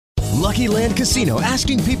Lucky Land Casino,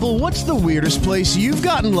 asking people, what's the weirdest place you've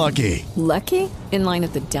gotten lucky? Lucky? In line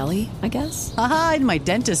at the deli, I guess? Aha, in my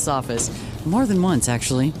dentist's office. More than once,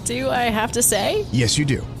 actually. Do I have to say? Yes, you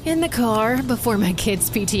do. In the car before my kids'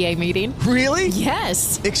 PTA meeting. Really?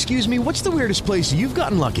 Yes. Excuse me, what's the weirdest place you've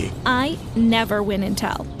gotten lucky? I never win and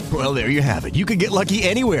tell. Well, there you have it. You can get lucky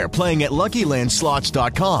anywhere, playing at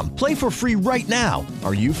LuckyLandSlots.com. Play for free right now.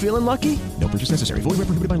 Are you feeling lucky? No purchase necessary. Void where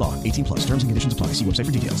prohibited by law. 18 plus. Terms and conditions apply. See website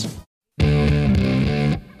for details.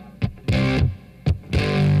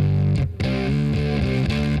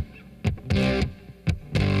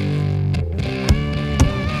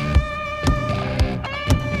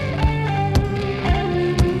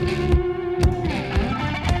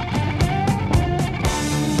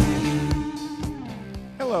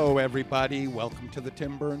 Hello, everybody. Welcome to the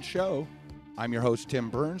Tim Burns Show. I'm your host, Tim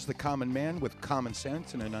Burns, the common man with common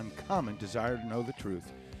sense and an uncommon desire to know the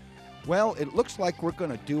truth. Well, it looks like we're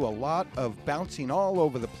going to do a lot of bouncing all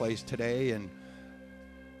over the place today and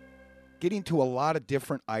getting to a lot of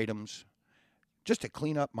different items just to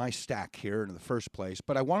clean up my stack here in the first place.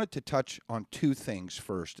 But I wanted to touch on two things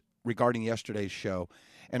first regarding yesterday's show,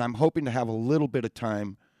 and I'm hoping to have a little bit of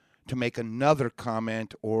time to make another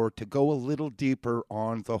comment or to go a little deeper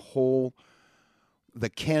on the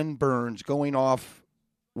Ken Burns going off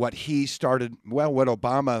what he started, well, what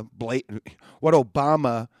Obama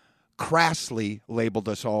crassly labeled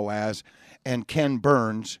us all as, and Ken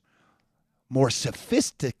Burns more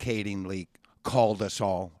sophisticatingly called us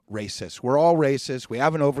all racist. We're all racist. We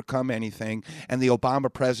haven't overcome anything, and the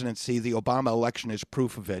Obama presidency, the Obama election is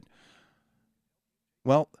proof of it.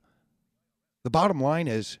 Well, the bottom line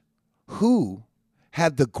is, who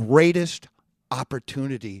had the greatest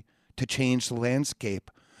opportunity to change the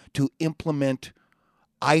landscape, to implement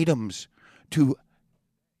items, to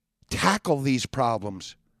tackle these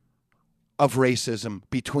problems of racism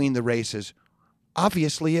between the races?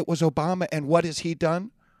 Obviously, it was Obama. And what has he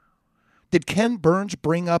done? Did Ken Burns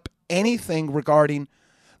bring up anything regarding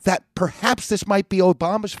that perhaps this might be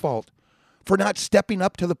Obama's fault for not stepping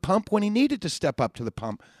up to the pump when he needed to step up to the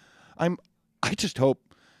pump? I just hope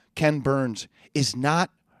Ken Burns is not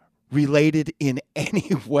related in any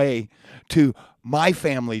way to my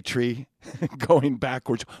family tree going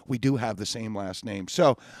backwards. We do have the same last name.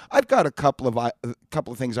 So I've got a couple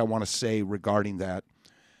of things I want to say regarding that.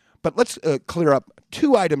 But let's clear up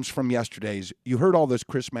two items from yesterday's. You heard all this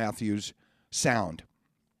Chris Matthews sound.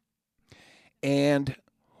 And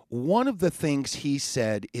one of the things he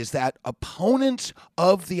said is that opponents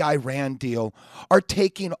of the Iran deal are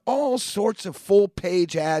taking all sorts of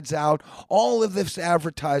full-page ads out, all of this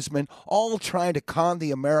advertisement, all trying to con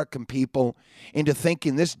the American people into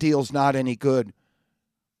thinking this deal's not any good.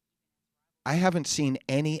 I haven't seen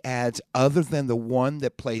any ads other than the one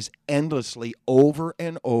that plays endlessly over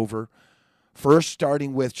and over, first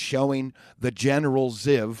starting with showing the General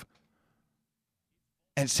Ziv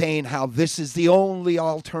and saying how this is the only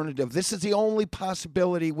alternative. This is the only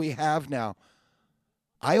possibility we have now.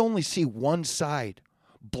 I only see one side,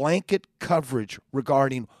 blanket coverage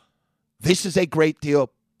regarding this is a great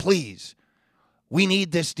deal. Please, we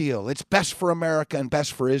need this deal. It's best for America and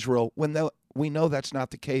best for Israel, when we know that's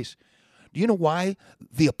not the case. Do you know why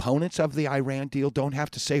the opponents of the Iran deal don't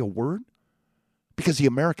have to say a word? Because the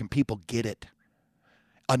American people get it.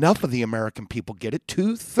 Enough of the American people get it.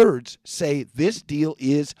 2/3 say this deal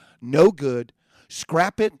is no good.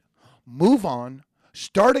 Scrap it, move on,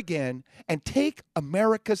 start again, and take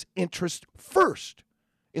America's interest first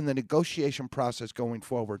in the negotiation process going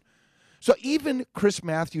forward. So even Chris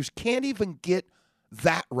Matthews can't even get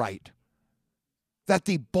that right. That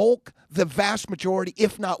the bulk, the vast majority,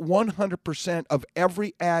 if not 100% of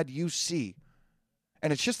every ad you see,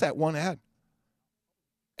 and it's just that one ad,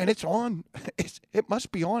 and it's on, it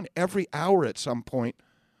must be on every hour at some point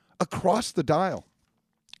across the dial.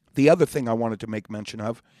 The other thing I wanted to make mention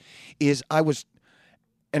of is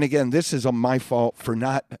and again, this is my fault for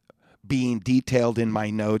not being detailed in my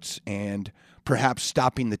notes and perhaps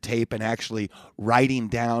stopping the tape and actually writing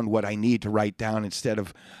down what I need to write down instead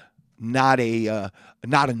of not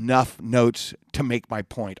enough notes to make my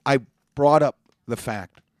point. I brought up the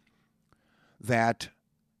fact that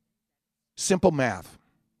simple math,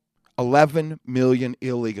 11 million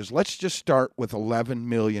illegals. Let's just start with 11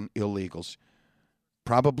 million illegals.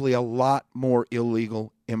 Probably a lot more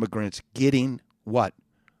illegal immigrants getting what?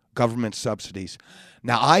 Government subsidies.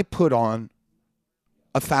 Now, I put on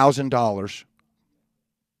 $1,000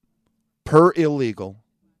 per illegal,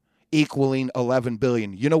 equaling 11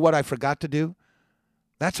 billion. You know what I forgot to do?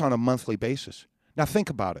 That's on a monthly basis. Now, think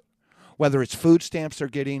about it. Whether it's food stamps they're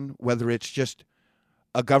getting, whether it's just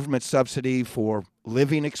a government subsidy for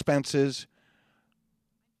living expenses,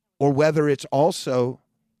 or whether it's also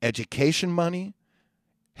education money,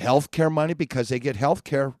 health care money, because they get health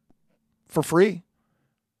care for free.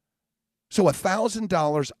 So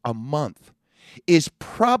 $1,000 a month is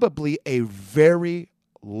probably a very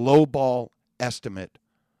lowball estimate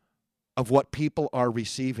of what people are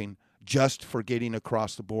receiving just for getting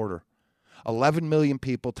across the border. 11 million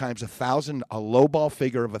people times 1,000, a lowball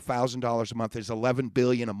figure of $1,000 a month is $11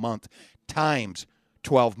 billion a month times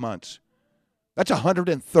 12 months. That's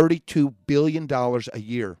 $132 billion a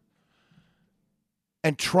year.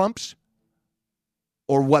 And Trump's,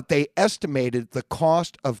 or what they estimated the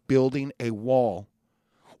cost of building a wall,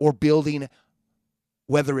 or building,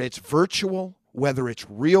 whether it's virtual, whether it's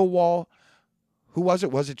real wall. Who was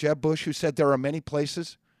it? Was it Jeb Bush who said there are many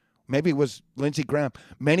places? Maybe it was Lindsey Graham.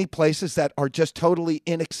 Many places that are just totally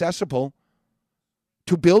inaccessible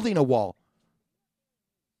to building a wall.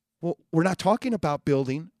 Well, we're not talking about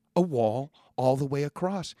building a wall all the way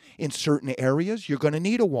across. In certain areas, you're going to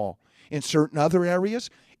need a wall. In certain other areas,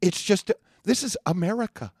 it's just, this is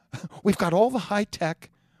America. We've got all the high tech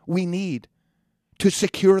we need to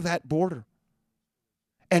secure that border.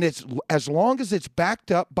 And it's as long as it's backed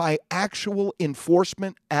up by actual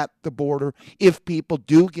enforcement at the border, if people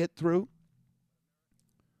do get through.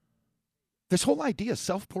 This whole idea of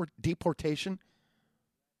self-deportation,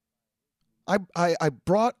 I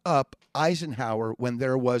brought up Eisenhower when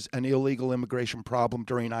there was an illegal immigration problem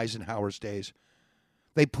during Eisenhower's days.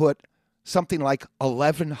 They put something like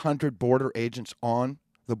 1,100 border agents on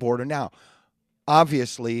the border. Now,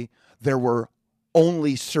 obviously, there were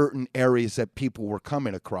only certain areas that people were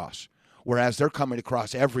coming across, whereas they're coming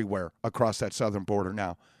across everywhere across that southern border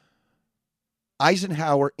now.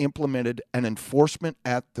 Eisenhower implemented an enforcement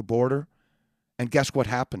at the border, and guess what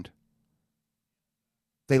happened?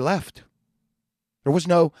 They left. There was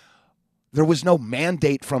no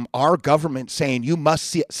mandate from our government saying you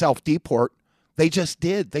must self-deport. They just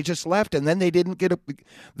did. They just left, and then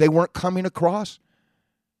they weren't coming across.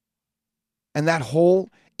 And that whole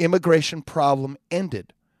immigration problem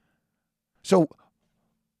ended. So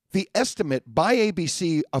the estimate by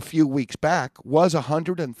ABC a few weeks back was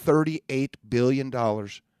 $138 billion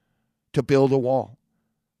to build a wall.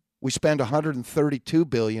 We spend $132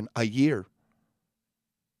 billion a year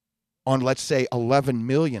on, let's say, 11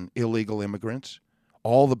 million illegal immigrants,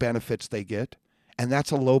 all the benefits they get, and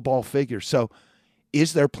that's a lowball figure. So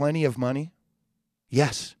is there plenty of money?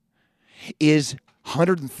 Yes. Is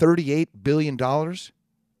 $138 billion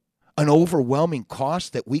an overwhelming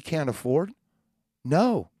cost that we can't afford?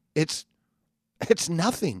 No, it's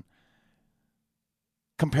nothing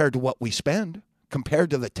compared to what we spend, compared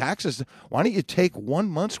to the taxes. Why don't you take 1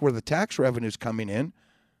 month's worth of tax revenues coming in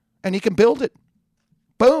and you can build it?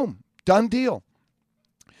 Boom, done deal.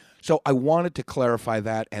 So I wanted to clarify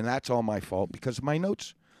that, and that's all my fault because my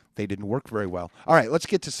notes, they didn't work very well. All right, let's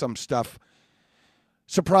get to some stuff.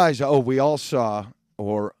 Surprise, we all saw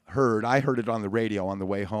or heard, I heard it on the radio on the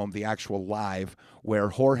way home, the actual live, where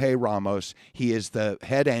Jorge Ramos, he is the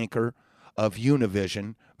head anchor of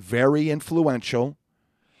Univision, very influential.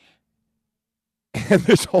 And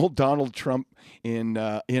this whole Donald Trump in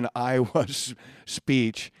Iowa's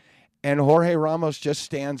speech, and Jorge Ramos just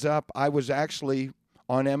stands up. I was actually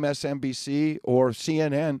on MSNBC or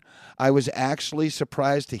CNN, I was actually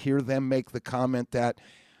surprised to hear them make the comment that,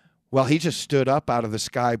 well, he just stood up out of the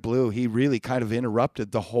sky blue. He really kind of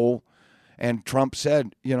interrupted the whole, and Trump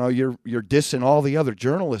said, you know, you're dissing all the other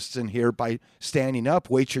journalists in here by standing up.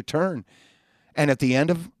 Wait your turn. And at the end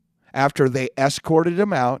of, after they escorted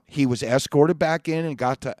him out, he was escorted back in and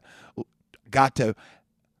got to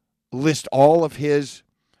list all of his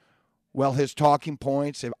talking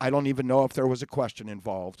points. I don't even know if there was a question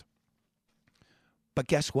involved. But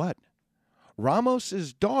guess what?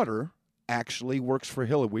 Ramos's daughter actually works for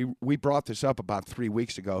Hillary. We brought this up about 3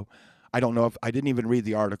 weeks ago. I don't know if I didn't even read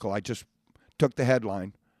the article. I just took the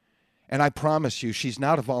headline. And I promise you, she's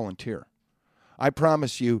not a volunteer. I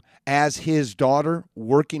promise you, as his daughter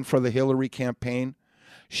working for the Hillary campaign,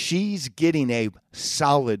 she's getting a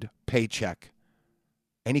solid paycheck.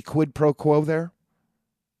 Any quid pro quo there?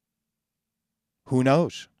 Who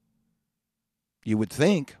knows? You would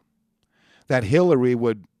think that Hillary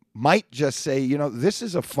might just say, you know, this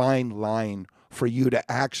is a fine line for you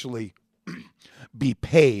to actually be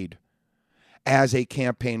paid as a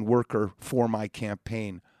campaign worker for my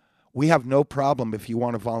campaign. We have no problem if you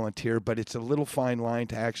want to volunteer, but it's a little fine line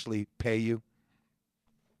to actually pay you.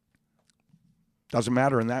 Doesn't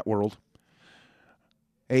matter in that world.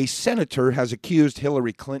 A senator has accused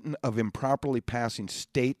Hillary Clinton of improperly passing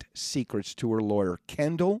state secrets to her lawyer.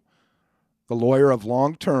 Kendall, the lawyer of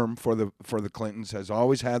long term for the Clintons, has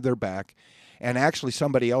always had their back. And actually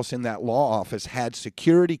somebody else in that law office had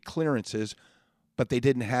security clearances, but they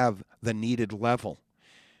didn't have the needed level.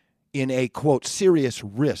 In a, quote, serious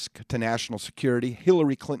risk to national security,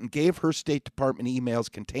 Hillary Clinton gave her State Department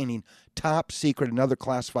emails containing top secret and other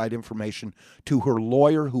classified information to her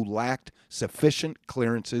lawyer who lacked sufficient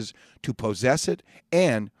clearances to possess it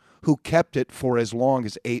and who kept it for as long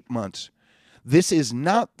as 8 months. This is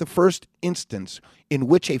not the first instance in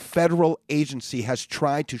which a federal agency has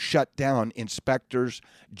tried to shut down inspectors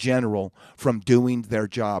general from doing their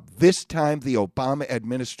job. This time, the Obama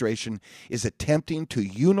administration is attempting to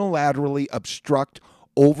unilaterally obstruct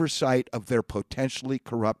oversight of their potentially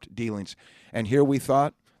corrupt dealings. And here we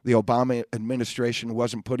thought the Obama administration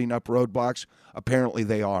wasn't putting up roadblocks. Apparently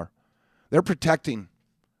they are. They're protecting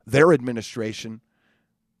their administration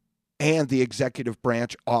and the executive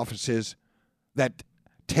branch offices that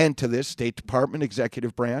tend to this, State Department,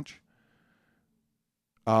 executive branch,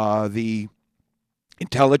 the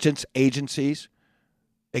intelligence agencies,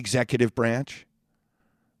 executive branch.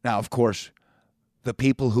 Now, of course, the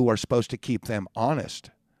people who are supposed to keep them honest,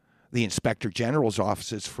 the inspector general's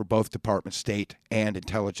offices for both departments, state and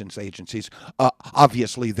intelligence agencies,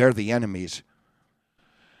 obviously they're the enemies.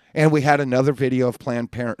 And we had another video of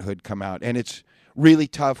Planned Parenthood come out, and it's really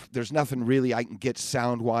tough. There's nothing really I can get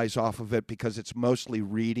sound-wise off of it because it's mostly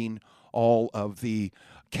reading all of the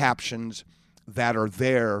captions that are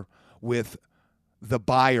there with the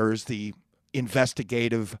buyers, the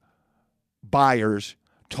investigative buyers,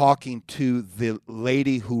 talking to the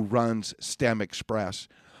lady who runs STEM Express.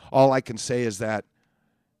 All I can say is that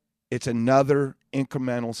it's another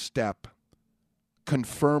incremental step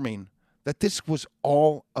confirming that this was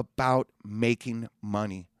all about making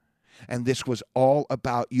money. And this was all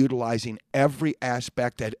about utilizing every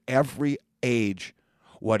aspect at every age,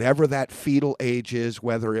 whatever that fetal age is,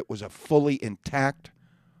 whether it was a fully intact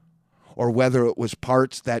or whether it was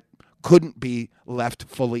parts that couldn't be left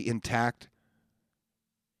fully intact,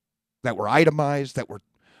 that were itemized, that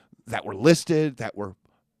were listed, that were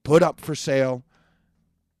put up for sale.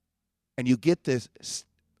 And you get this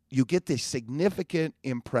significant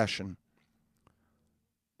impression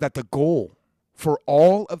that the goal for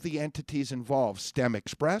all of the entities involved, STEM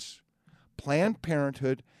Express, Planned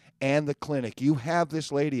Parenthood, and the clinic. You have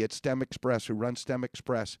this lady at STEM Express who runs STEM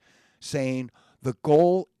Express saying the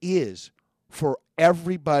goal is for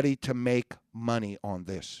everybody to make money on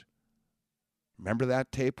this. Remember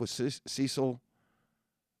that tape with Cecile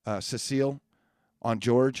on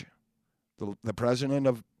George, the president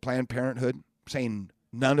of Planned Parenthood, saying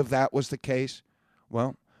none of that was the case?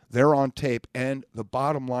 Well, they're on tape, and the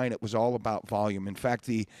bottom line, it was all about volume. In fact,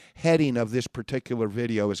 the heading of this particular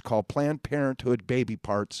video is called Planned Parenthood Baby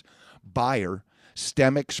Parts Buyer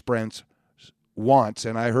STEM Express Wants,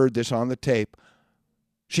 and I heard this on the tape,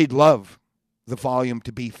 she'd love the volume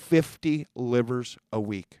to be 50 livers a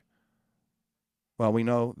week. Well, we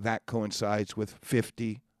know that coincides with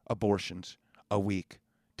 50 abortions a week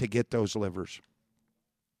to get those livers.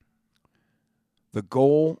 The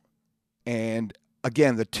goal, and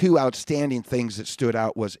again, the two outstanding things that stood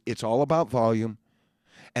out was it's all about volume,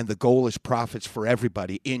 and the goal is profits for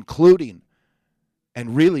everybody, including,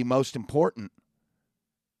 and really most important,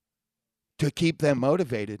 to keep them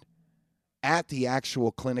motivated at the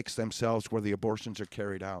actual clinics themselves where the abortions are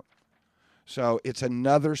carried out. So it's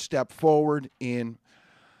another step forward in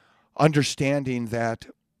understanding that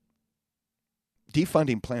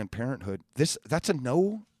defunding Planned Parenthood, that's a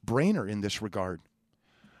no-brainer in this regard.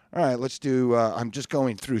 All right, let's do, I'm just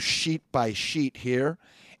going through sheet by sheet here,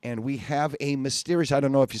 and we have a mysterious, I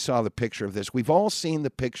don't know if you saw the picture of this. We've all seen the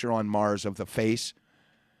picture on Mars of the face,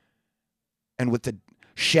 and with the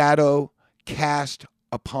shadow cast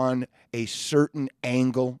upon a certain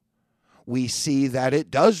angle, we see that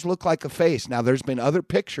it does look like a face. Now, there's been other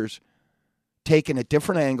pictures taken at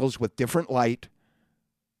different angles with different light,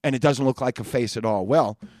 and it doesn't look like a face at all.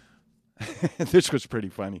 Well, this was pretty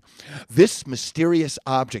funny. This mysterious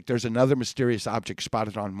object, there's another mysterious object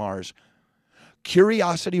spotted on Mars.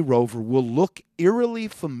 Curiosity rover will look eerily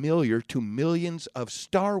familiar to millions of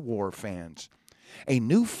Star Wars fans. A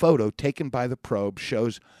new photo taken by the probe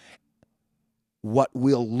shows what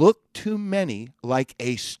will look to many like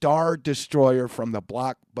a Star Destroyer from the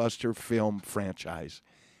blockbuster film franchise.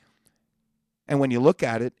 And when you look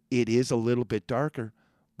at it, it is a little bit darker,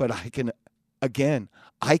 but I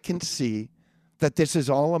can see that this is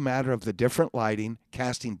all a matter of the different lighting,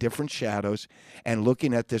 casting different shadows, and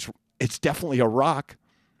looking at this. It's definitely a rock,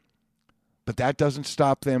 but that doesn't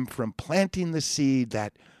stop them from planting the seed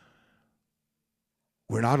that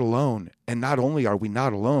we're not alone. And not only are we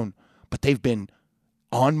not alone, But they've been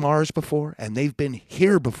on Mars before, and they've been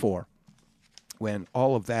here before. When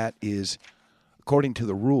all of that is, according to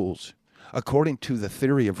the rules, according to the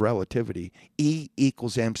theory of relativity, E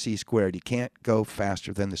equals mc squared. You can't go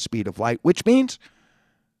faster than the speed of light, which means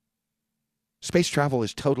space travel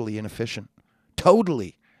is totally inefficient.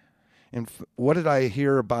 Totally. And what did I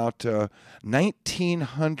hear about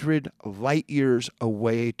 1,900 light years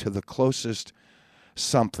away to the closest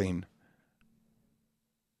something?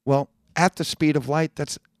 Well, at the speed of light,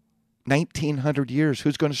 that's 1,900 years.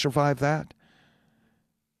 Who's going to survive that?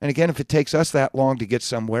 And again, if it takes us that long to get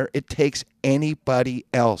somewhere, it takes anybody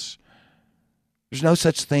else. There's no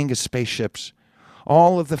such thing as spaceships.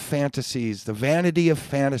 All of the fantasies, the vanity of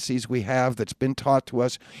fantasies we have that's been taught to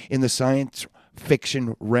us in the science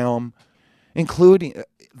fiction realm, including,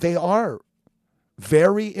 they are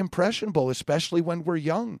very impressionable, especially when we're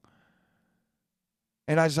young.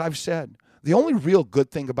 And as I've said, the only real good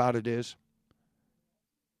thing about it is,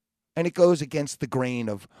 and it goes against the grain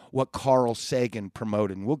of what Carl Sagan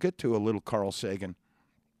promoted. And we'll get to a little Carl Sagan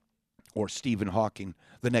or Stephen Hawking,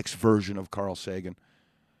 the next version of Carl Sagan.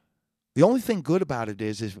 The only thing good about it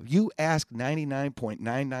is if you ask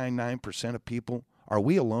 99.999% of people, are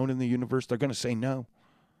we alone in the universe? They're going to say no.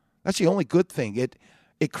 That's the only good thing. It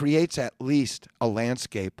creates at least a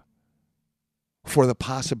landscape for the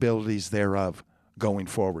possibilities thereof going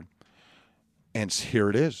forward. And here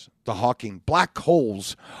it is, the Hawking. Black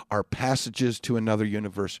holes are passages to another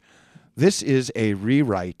universe. This is a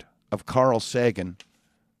rewrite of Carl Sagan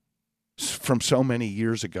from so many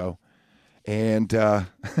years ago. And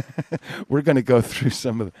we're going to go through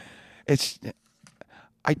some of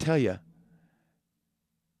I tell you,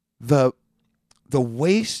 the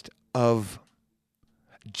waste of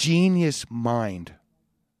genius mind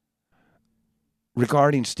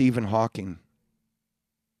regarding Stephen Hawking.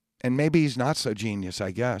 And maybe he's not so genius,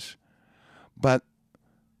 I guess. But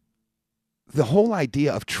the whole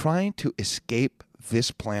idea of trying to escape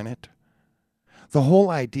this planet, the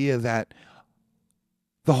whole idea that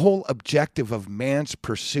the whole objective of man's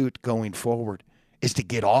pursuit going forward is to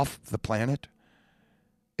get off the planet,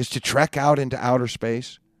 is to trek out into outer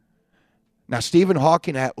space. Now, Stephen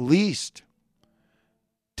Hawking at least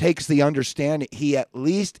takes the understanding, he at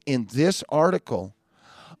least in this article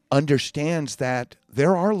understands that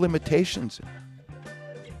there are limitations.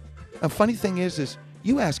 A funny thing is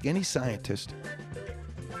you ask any scientist,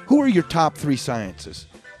 who are your top 3 scientists?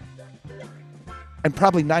 And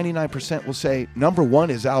probably 99% will say number 1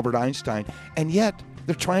 is Albert Einstein, and yet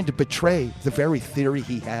they're trying to betray the very theory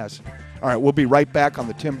he has. All right, we'll be right back on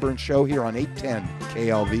the Tim Burns Show here on 810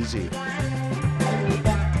 KLVZ.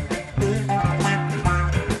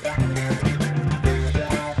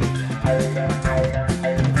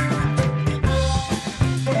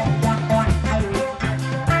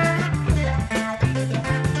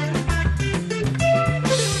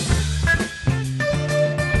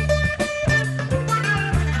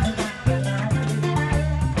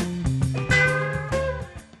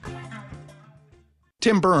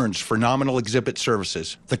 Tim Burns for Nominal Exhibit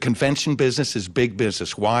Services. The convention business is big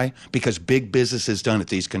business. Why? Because big business is done at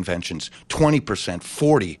these conventions. 20%,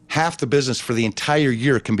 40%, half the business for the entire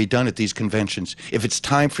year can be done at these conventions. If it's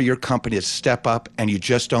time for your company to step up and you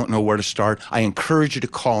just don't know where to start, I encourage you to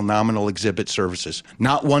call Nominal Exhibit Services.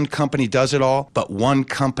 Not one company does it all, but one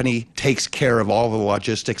company takes care of all the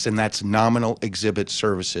logistics, and that's Nominal Exhibit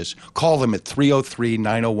Services. Call them at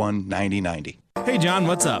 303-901-9090. Hey John,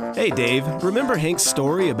 what's up? Hey Dave, remember Hank's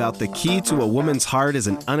story about the key to a woman's heart is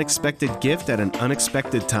an unexpected gift at an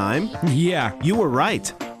unexpected time? Yeah. You were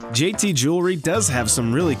right. JT Jewelry does have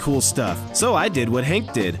some really cool stuff. So I did what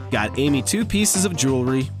Hank did. Got Amy 2 pieces of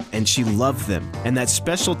jewelry, and she loved them. And that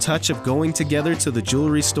special touch of going together to the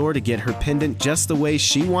jewelry store to get her pendant just the way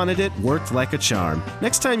she wanted it worked like a charm.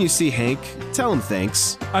 Next time you see Hank, tell him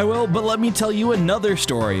thanks. I will, but let me tell you another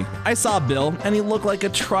story. I saw Bill, and he looked like a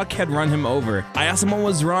truck had run him over. I asked him what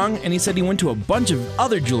was wrong, and he said he went to a bunch of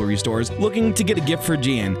other jewelry stores looking to get a gift for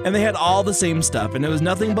Jan, and they had all the same stuff, and it was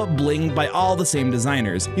nothing but bling by all the same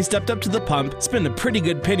designers. He stepped up to the pump, spent a pretty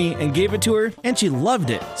good penny, and gave it to her, and she loved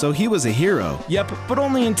it. So he was a hero. Yep, but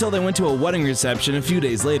only until they went to a wedding reception a few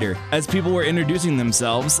days later. As people were introducing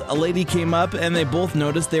themselves, a lady came up, and they both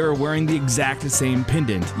noticed they were wearing the exact same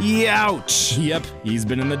pendant. Youch! Yep, he's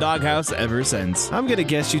been in the doghouse ever since. I'm gonna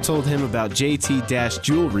guess you told him about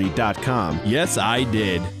jt-jewelry.com. Yes, I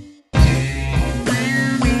did.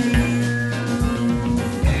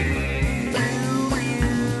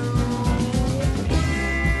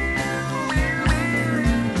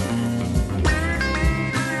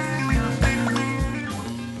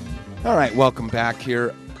 All right, welcome back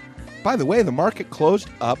here. By the way, the market closed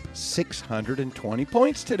up 620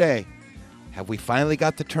 points today. Have we finally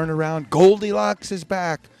got the turnaround? Goldilocks is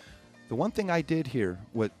back. The one thing I did here,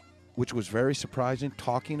 which was very surprising,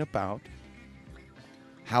 talking about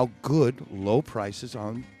how good low prices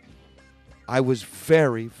on. I was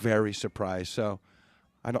very, very surprised. So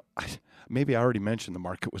maybe I already mentioned the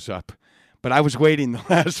market was up. But I was waiting the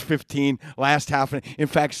last half. In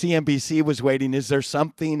fact, CNBC was waiting. Is there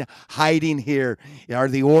something hiding here? Are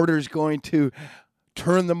the orders going to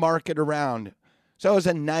turn the market around? So it was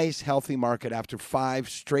a nice, healthy market after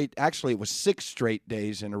 6 straight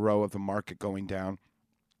days in a row of the market going down.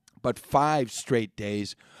 But 5 straight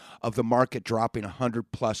days of the market dropping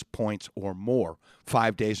 100-plus points or more,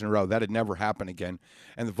 5 days in a row. That had never happened again.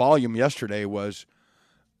 And the volume yesterday was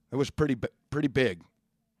pretty big.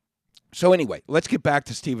 So anyway, let's get back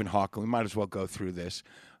to Stephen Hawking. We might as well go through this.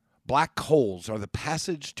 Black holes are the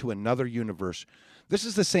passage to another universe. This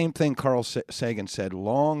is the same thing Carl Sagan said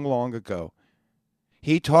long, long ago.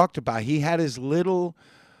 He talked about, he had his little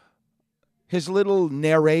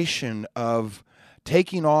narration of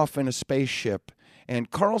taking off in a spaceship.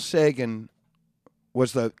 And Carl Sagan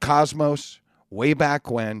was the cosmos way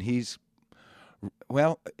back when. He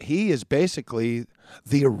is basically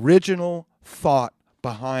the original thought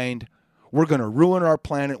behind we're going to ruin our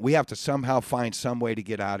planet. We have to somehow find some way to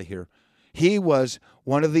get out of here. He was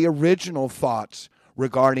one of the original thoughts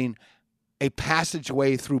regarding a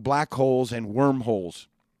passageway through black holes and wormholes.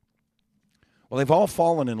 Well, they've all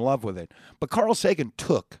fallen in love with it. But Carl Sagan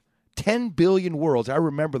took 10 billion worlds. I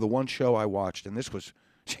remember the one show I watched, and this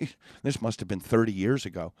must have been 30 years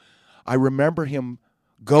ago. I remember him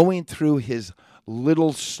going through his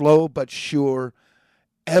little slow but sure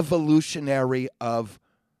evolutionary of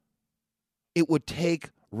it would take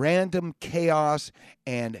random chaos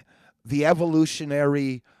and the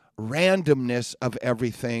evolutionary randomness of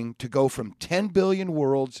everything to go from 10 billion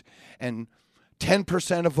worlds, and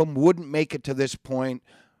 10% of them wouldn't make it to this point.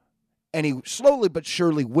 And he slowly but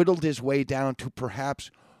surely whittled his way down to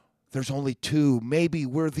perhaps there's only 2. Maybe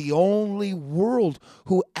we're the only world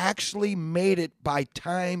who actually made it by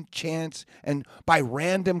time, chance, and by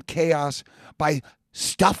random chaos, by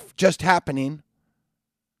stuff just happening.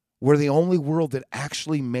 We're the only world that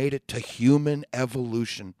actually made it to human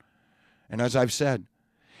evolution. And as I've said,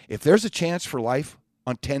 if there's a chance for life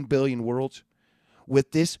on 10 billion worlds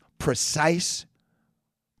with this precise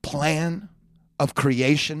plan of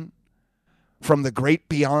creation from the great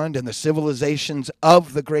beyond and the civilizations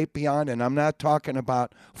of the great beyond, and I'm not talking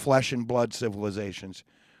about flesh and blood civilizations,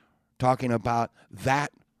 talking about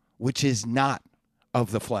that which is not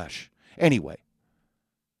of the flesh. Anyway,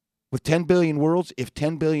 with 10 billion worlds, if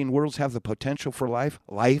 10 billion worlds have the potential for life,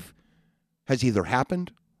 life has either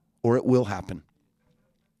happened or it will happen.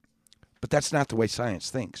 But that's not the way science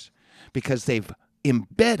thinks, because they've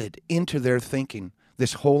embedded into their thinking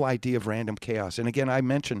this whole idea of random chaos. And again,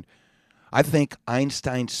 I think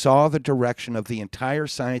Einstein saw the direction of the entire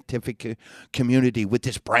scientific community with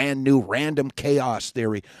this brand new random chaos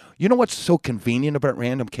theory. You know what's so convenient about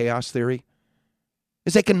random chaos theory?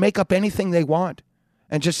 Is they can make up anything they want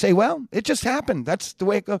and just say, well, it just happened. That's the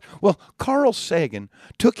way it goes. Well, Carl Sagan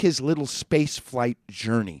took his little space flight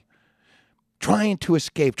journey, trying to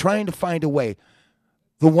escape, trying to find a way.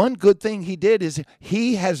 The one good thing he did is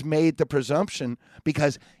he has made the presumption,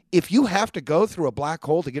 because if you have to go through a black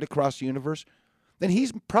hole to get across the universe, then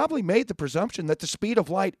he's probably made the presumption that the speed of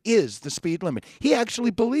light is the speed limit. He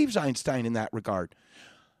actually believes Einstein in that regard.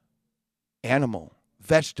 Animal,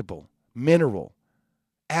 vegetable, mineral,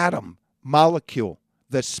 atom, molecule.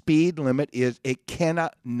 The speed limit is, it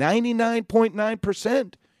cannot,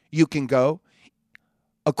 99.9% you can go,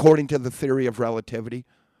 according to the theory of relativity.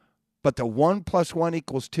 But the 1 + 1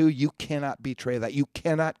 = 2, you cannot betray that. You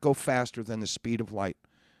cannot go faster than the speed of light.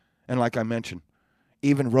 And like I mentioned,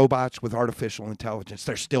 even robots with artificial intelligence,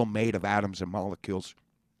 they're still made of atoms and molecules.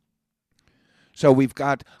 So we've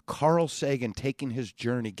got Carl Sagan taking his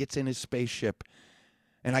journey, gets in his spaceship,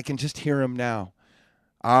 and I can just hear him now.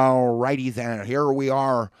 All righty then, here we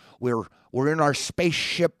are. We're in our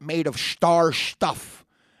spaceship made of star stuff,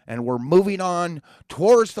 and we're moving on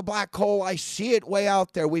towards the black hole. I see it way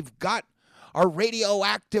out there. We've got our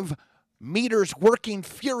radioactive meters working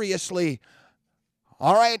furiously.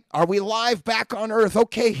 All right, are we live back on Earth?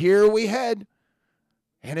 Okay, here we head.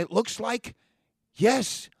 And it looks like,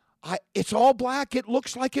 yes, it's all black. It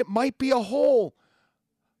looks like it might be a hole.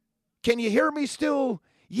 Can you hear me still?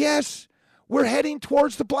 Yes. We're heading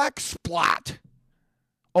towards the black spot,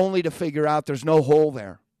 only to figure out there's no hole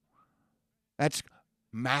there. That's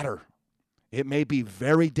matter. It may be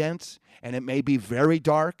very dense, and it may be very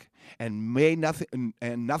dark, and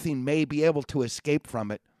nothing may be able to escape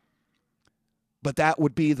from it. But that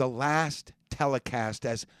would be the last telecast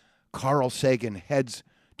as Carl Sagan heads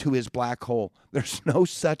to his black hole. There's no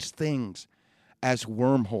such things as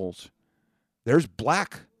wormholes. There's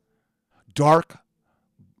black, dark,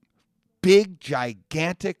 big,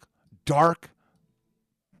 gigantic, dark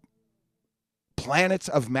planets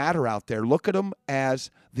of matter out there. Look at them as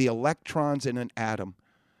the electrons in an atom.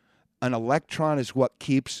 An electron is what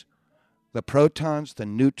keeps the protons, the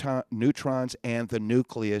neutrons, and the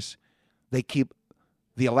nucleus. The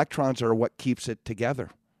electrons are what keeps it together.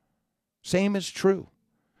 Same is true.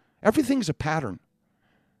 Everything's a pattern.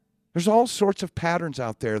 There's all sorts of patterns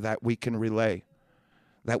out there that we can relay,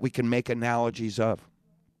 that we can make analogies of.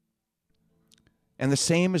 And the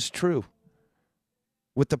same is true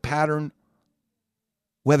with the pattern,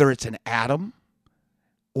 whether it's an atom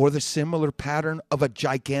or the similar pattern of a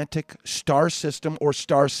gigantic star system or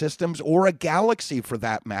star systems or a galaxy for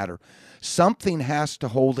that matter. Something has to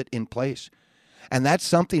hold it in place. And that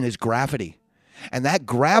something is gravity. And that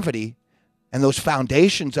gravity and those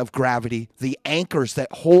foundations of gravity, the anchors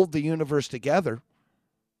that hold the universe together,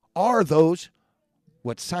 are those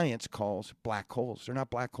what science calls black holes. They're not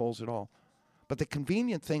black holes at all. But the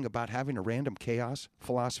convenient thing about having a random chaos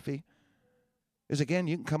philosophy is, again,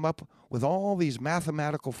 you can come up with all these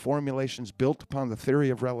mathematical formulations built upon the theory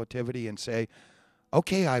of relativity and say,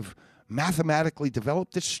 okay, I've mathematically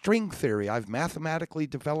developed this string theory. I've mathematically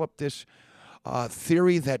developed this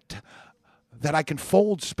theory that I can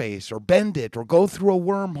fold space or bend it or go through a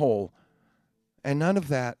wormhole. And none of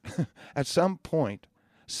that. At some point,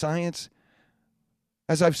 science,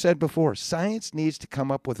 as I've said before, science needs to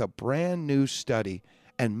come up with a brand new study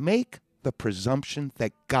and make the presumption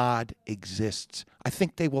that God exists. I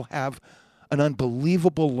think they will have an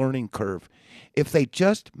unbelievable learning curve if they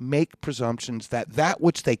just make presumptions that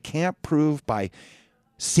which they can't prove by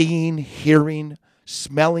seeing, hearing,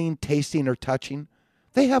 smelling, tasting, or touching.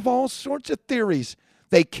 They have all sorts of theories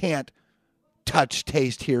they can't touch,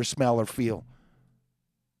 taste, hear, smell, or feel.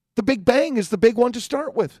 The Big Bang is the big one to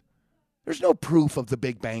start with. There's no proof of the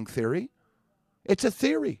Big Bang theory. It's a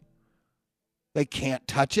theory. They can't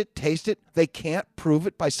touch it, taste it. They can't prove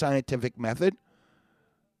it by scientific method,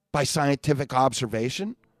 by scientific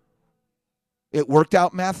observation. It worked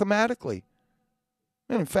out mathematically.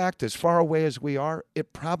 And in fact, as far away as we are,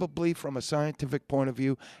 it probably, from a scientific point of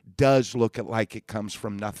view, does look like it comes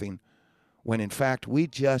from nothing, when in fact, we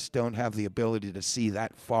just don't have the ability to see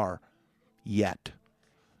that far yet.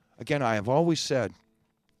 Again, I have always said,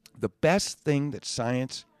 the best thing that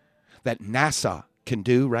science, that NASA can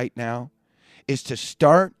do right now, is to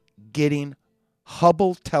start getting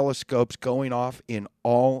Hubble telescopes going off in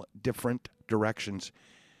all different directions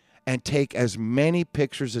and take as many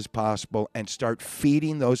pictures as possible and start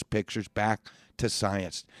feeding those pictures back to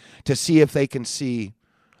science to see if they can see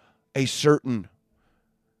a certain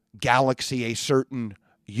galaxy, a certain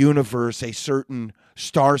universe, a certain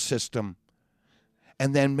star system,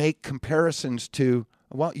 and then make comparisons to,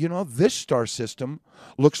 well, you know, this star system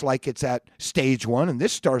looks like it's at stage 1, and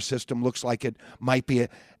this star system looks like it might be,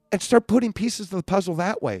 and start putting pieces of the puzzle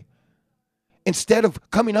that way. Instead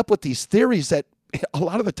of coming up with these theories that a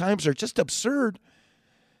lot of the times are just absurd,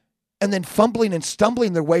 and then fumbling and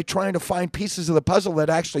stumbling their way trying to find pieces of the puzzle that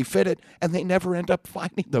actually fit it, and they never end up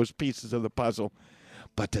finding those pieces of the puzzle.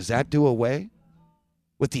 But does that do away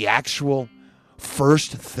with the actual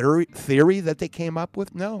first theory that they came up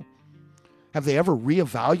with? No. Have they ever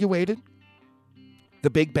reevaluated the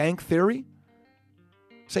Big Bang theory?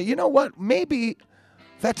 Say, you know what, maybe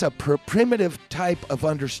that's a primitive type of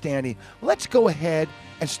understanding. Let's go ahead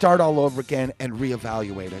and start all over again and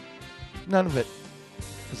reevaluate it. None of it,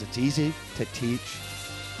 because it's easy to teach.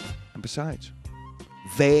 And besides,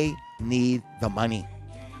 they need the money.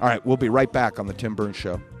 All right, we'll be right back on The Tim Burns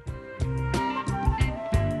Show.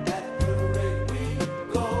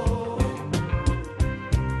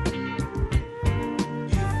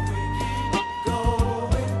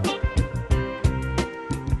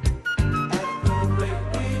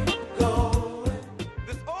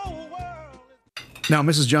 Now,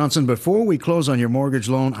 Mrs. Johnson, before we close on your mortgage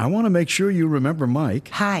loan, I want to make sure you remember Mike.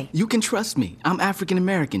 Hi. You can trust me. I'm African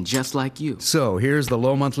American, just like you. So, here's the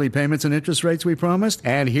low monthly payments and interest rates we promised,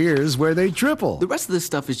 and here's where they triple. The rest of this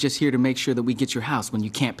stuff is just here to make sure that we get your house when you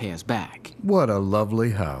can't pay us back. What a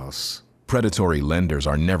lovely house. Predatory lenders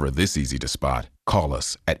are never this easy to spot. Call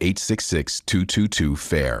us at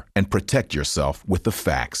 866-222-FAIR and protect yourself with the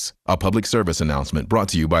facts. A public service announcement brought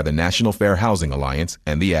to you by the National Fair Housing Alliance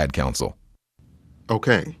and the Ad Council.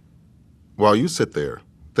 Okay, while you sit there,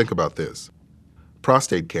 think about this.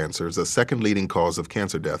 Prostate cancer is the second leading cause of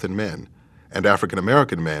cancer death in men, and African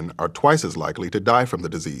American men are twice as likely to die from the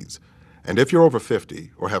disease. And if you're over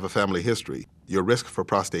 50 or have a family history, your risk for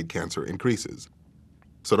prostate cancer increases.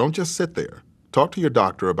 So don't just sit there. Talk to your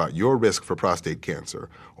doctor about your risk for prostate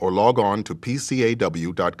cancer or log on to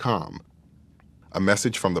pcaw.com. A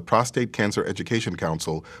message from the Prostate Cancer Education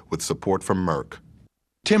Council with support from Merck.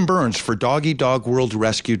 Tim Burns for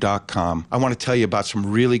DoggyDogWorldRescue.com. I want to tell you about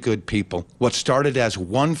some really good people. What started as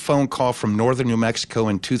one phone call from northern New Mexico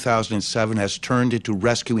in 2007 has turned into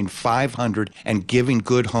rescuing 500 and giving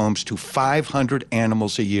good homes to 500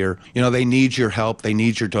 animals a year. You know, they need your help. They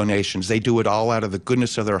need your donations. They do it all out of the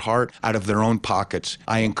goodness of their heart, out of their own pockets.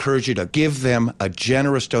 I encourage you to give them a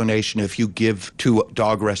generous donation if you give to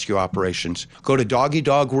dog rescue operations. Go to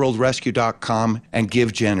DoggyDogWorldRescue.com and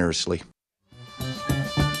give generously.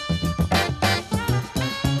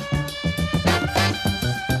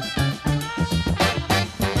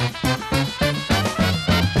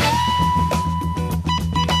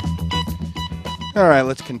 All right,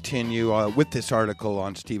 let's continue with this article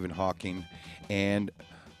on Stephen Hawking. And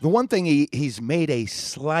the one thing, he's made a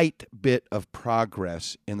slight bit of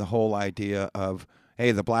progress in the whole idea of,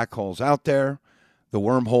 hey, the black hole's out there, the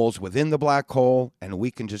wormhole's within the black hole, and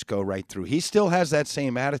we can just go right through. He still has that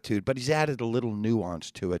same attitude, but he's added a little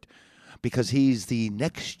nuance to it because he's the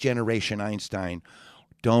next generation Einstein.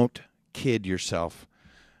 Don't kid yourself.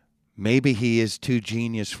 Maybe he is too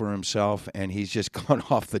genius for himself and he's just gone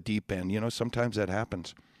off the deep end. You know, sometimes that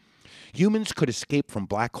happens. Humans could escape from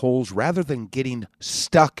black holes rather than getting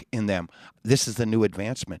stuck in them. This is the new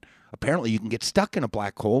advancement. Apparently, you can get stuck in a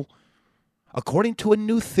black hole, according to a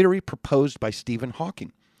new theory proposed by Stephen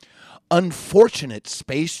Hawking. Unfortunate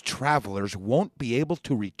space travelers won't be able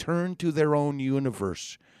to return to their own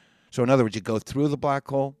universe. So in other words, you go through the black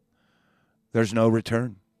hole, there's no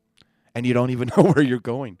return, and you don't even know where you're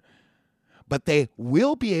going. But they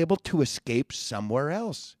will be able to escape somewhere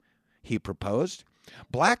else, he proposed.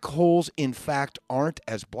 Black holes, in fact, aren't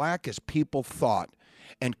as black as people thought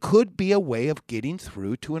and could be a way of getting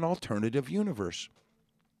through to an alternative universe.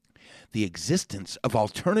 The existence of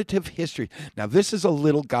alternative history. Now, this is a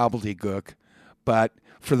little gobbledygook, but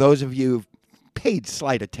for those of you who've paid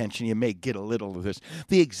slight attention, you may get a little of this.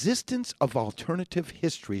 The existence of alternative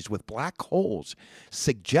histories with black holes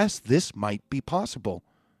suggests this might be possible.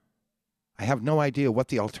 I have no idea what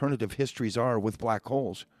the alternative histories are with black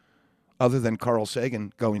holes, other than Carl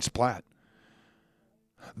Sagan going splat.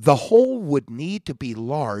 The hole would need to be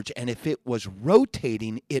large, and if it was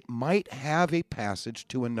rotating, it might have a passage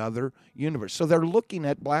to another universe. So they're looking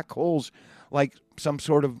at black holes like some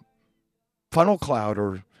sort of funnel cloud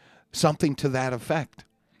or something to that effect.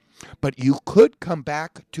 But you could come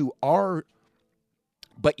back to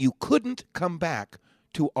but you couldn't come back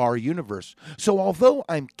to our universe. So although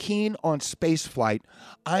I'm keen on space flight,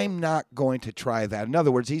 I'm not going to try that. In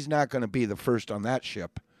other words, he's not going to be the first on that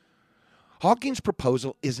ship. Hawking's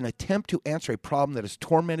proposal is an attempt to answer a problem that has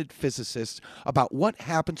tormented physicists about what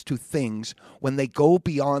happens to things when they go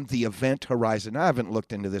beyond the event horizon. I haven't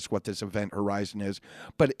looked into this, what this event horizon is,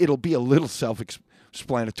 but it'll be a little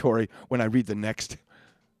self-explanatory when I read the next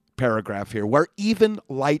paragraph here, where even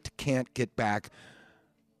light can't get back.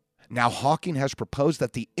 Now, Hawking has proposed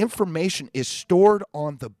that the information is stored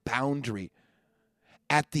on the boundary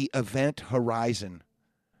at the event horizon.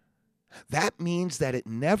 That means that it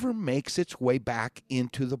never makes its way back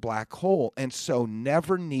into the black hole and so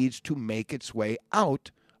never needs to make its way out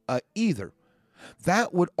either.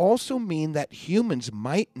 That would also mean that humans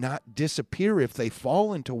might not disappear if they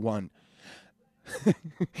fall into one.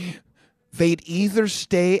 They'd either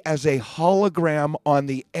stay as a hologram on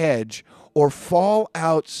the edge or fall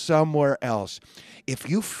out somewhere else. If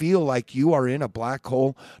you feel like you are in a black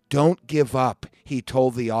hole, don't give up, he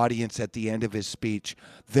told the audience at the end of his speech.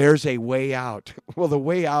 There's a way out. Well, the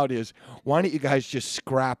way out is, why don't you guys just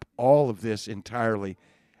scrap all of this entirely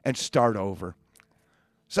and start over?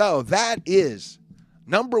 So that is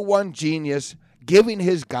number one genius giving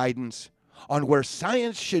his guidance on where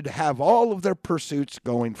science should have all of their pursuits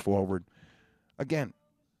going forward. Again,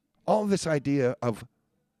 all this idea of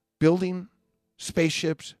building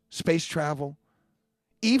spaceships, space travel,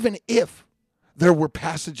 even if there were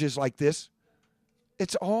passages like this,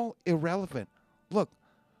 it's all irrelevant. Look,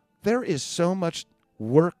 there is so much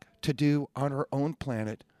work to do on our own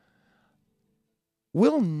planet.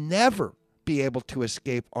 We'll never be able to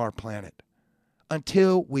escape our planet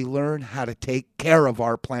until we learn how to take care of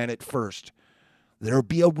our planet first. There'll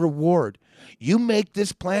be a reward. You make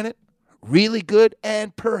this planet really good,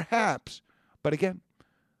 and perhaps, but again,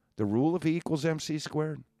 the rule of E equals MC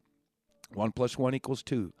squared. 1 + 1 =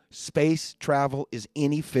 2. Space travel is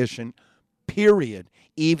inefficient, period,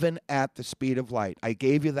 even at the speed of light. I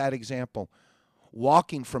gave you that example.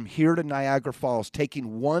 Walking from here to Niagara Falls,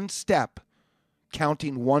 taking one step,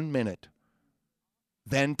 counting 1 minute,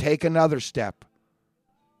 then take another step.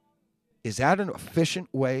 Is that an efficient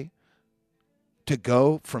way to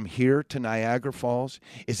go from here to Niagara Falls?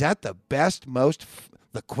 Is that the best,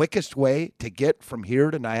 the quickest way to get from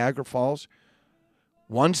here to Niagara Falls?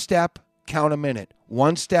 One step, count a minute.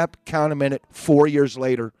 One step, count a minute. 4 years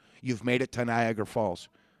later, you've made it to Niagara Falls.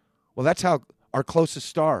 Well, that's how our closest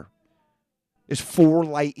star is 4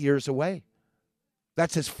 light years away.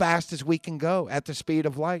 That's as fast as we can go at the speed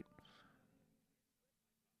of light.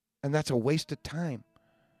 And that's a waste of time.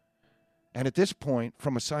 And at this point,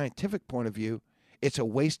 from a scientific point of view, it's a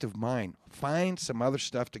waste of mine. Find some other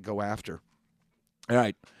stuff to go after. All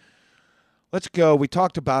right. Let's go. We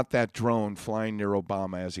talked about that drone flying near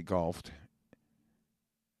Obama as he golfed.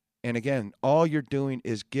 And again, all you're doing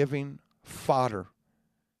is giving fodder.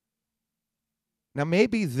 Now,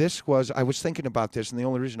 maybe I was thinking about this, and the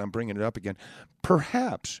only reason I'm bringing it up again,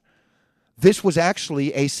 perhaps this was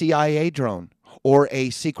actually a CIA drone or a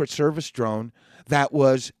Secret Service drone that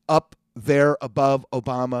was up there above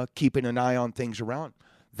Obama, keeping an eye on things around.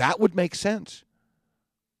 That would make sense.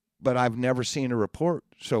 But I've never seen a report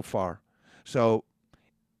so far. So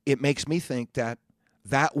it makes me think that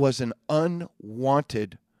that was an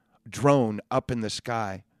unwanted drone up in the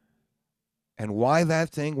sky. And why that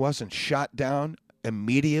thing wasn't shot down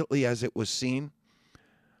immediately as it was seen,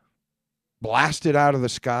 blasted out of the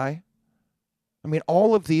sky. I mean,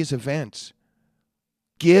 all of these events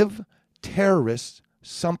give terrorists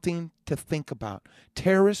something to think about.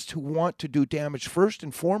 Terrorists who want to do damage, first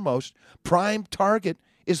and foremost, prime target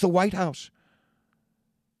is the White House.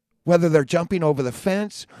 Whether they're jumping over the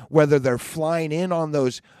fence, whether they're flying in on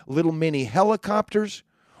those little mini helicopters,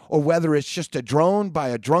 or whether it's just a drone by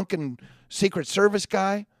a drunken Secret Service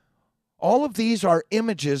guy, all of these are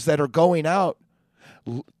images that are going out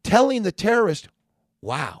telling the terrorist,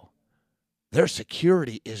 wow, their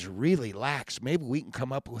security is really lax. Maybe we can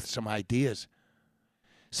come up with some ideas.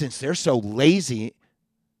 Since they're so lazy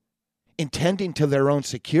intending to their own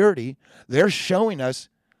security, they're showing us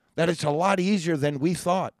that it's a lot easier than we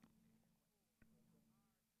thought.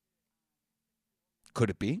 Could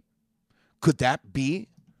it be? Could that be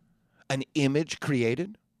an image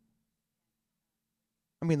created?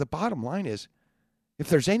 I mean, the bottom line is, if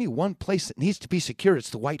there's any one place that needs to be secure,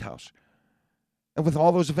 it's the White House. And with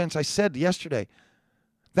all those events I said yesterday,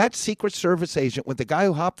 that Secret Service agent, with the guy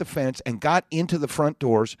who hopped the fence and got into the front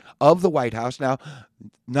doors of the White House, now,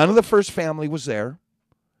 none of the first family was there,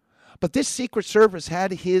 but this Secret Service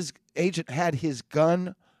agent had his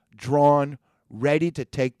gun drawn, ready to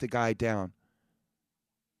take the guy down.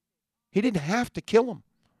 He didn't have to kill him.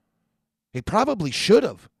 He probably should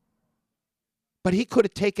have. But he could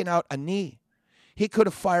have taken out a knee. He could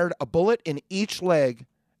have fired a bullet in each leg,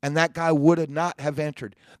 and that guy would not have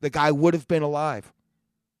entered. The guy would have been alive.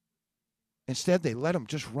 Instead, they let him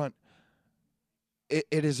just run. It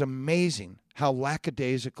is amazing how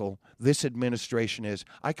lackadaisical this administration is.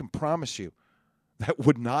 I can promise you that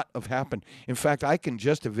would not have happened. In fact, I can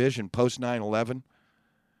just envision post 9/11,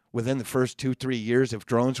 within the first 2-3 years, if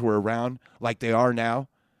drones were around like they are now,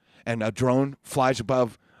 and a drone flies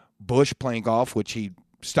above Bush playing golf, which he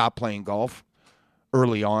stopped playing golf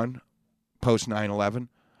early on, post 9/11.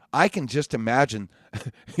 I can just imagine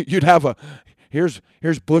you'd have here's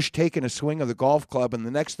Bush taking a swing of the golf club, and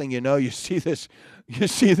the next thing you know, you see this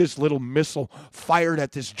little missile fired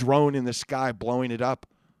at this drone in the sky, blowing it up.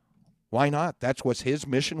 Why not? That's what his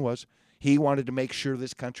mission was. He wanted to make sure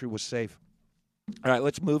this country was safe. All right,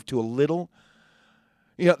 let's move to a little.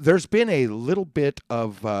 There's been a little bit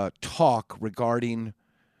of talk regarding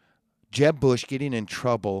Jeb Bush getting in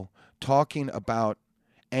trouble, talking about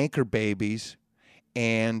anchor babies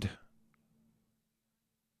and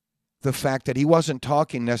the fact that he wasn't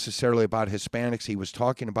talking necessarily about Hispanics. He was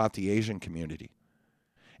talking about the Asian community.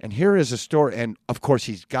 And here is a story. And, of course,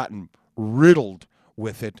 he's gotten riddled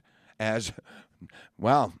with it as,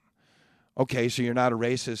 well, okay, so you're not a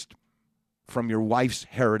racist from your wife's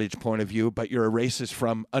heritage point of view, but you're a racist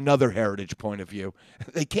from another heritage point of view.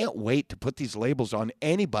 They can't wait to put these labels on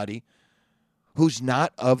anybody who's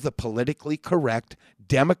not of the politically correct,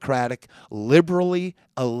 democratic, liberally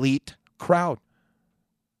elite crowd.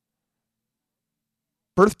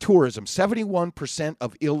 Birth tourism, 71%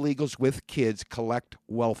 of illegals with kids collect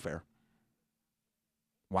welfare.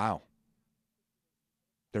 Wow.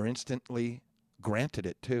 They're instantly granted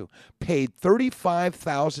it too, paid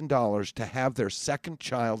 $35,000 to have their second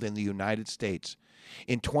child in the United States.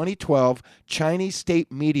 In 2012, Chinese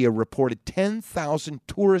state media reported 10,000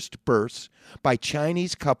 tourist births by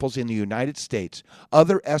Chinese couples in the United States.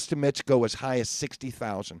 Other estimates go as high as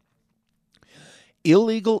 60,000.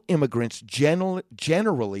 Illegal immigrants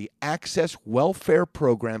generally access welfare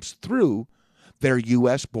programs through their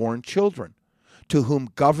U.S.-born children, to whom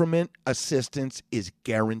government assistance is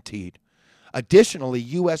guaranteed. Additionally,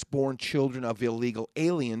 U.S.-born children of illegal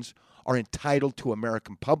aliens are entitled to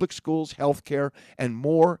American public schools, health care, and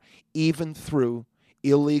more, even through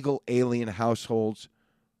illegal alien households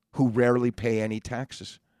who rarely pay any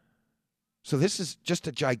taxes. So this is just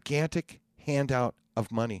a gigantic handout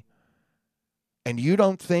of money. And you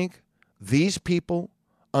don't think these people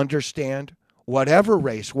understand, whatever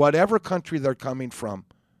race, whatever country they're coming from,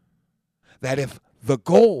 that if the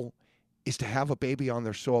goal is to have a baby on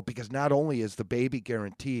their soil, because not only is the baby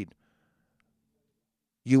guaranteed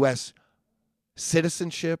U.S.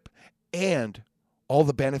 citizenship and all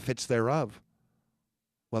the benefits thereof,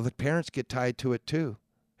 well, the parents get tied to it too.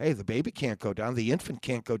 Hey, the baby can't go down. The infant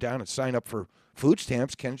can't go down and sign up for food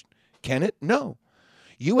stamps. Can it? No.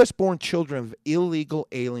 U.S.-born children of illegal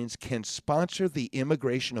aliens can sponsor the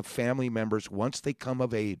immigration of family members once they come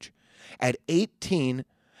of age. At 18,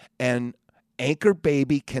 an anchor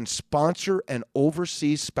baby can sponsor an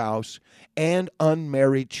overseas spouse and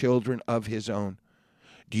unmarried children of his own.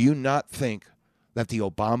 Do you not think that the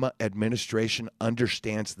Obama administration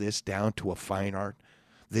understands this down to a fine art?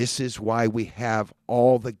 This is why we have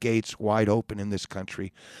all the gates wide open in this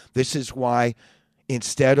country. This is why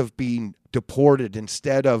instead of being deported,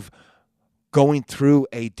 instead of going through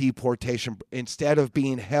a deportation, instead of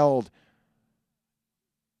being held,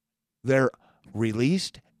 they're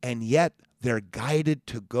released, and yet they're guided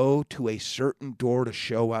to go to a certain door to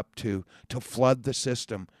show up to flood the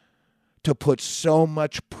system, to put so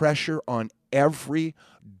much pressure on every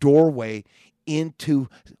doorway into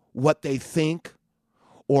what they think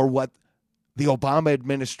or what the Obama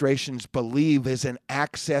administrations believe is an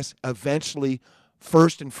access eventually,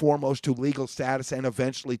 first and foremost, to legal status and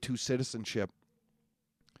eventually to citizenship.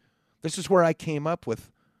 This is where I came up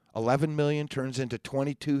with 11 million turns into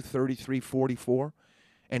 22, 33, 44.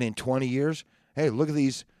 And in 20 years, hey, look at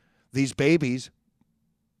these babies.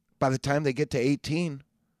 By the time they get to 18,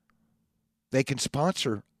 they can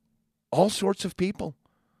sponsor all sorts of people,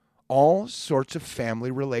 all sorts of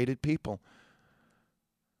family-related people.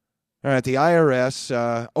 All right, the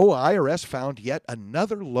IRS found yet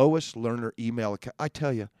another Lois Lerner email account. I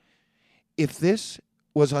tell you, if this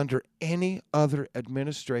was under any other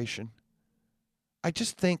administration, I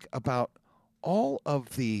just think about all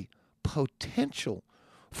of the potential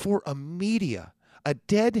for a media, a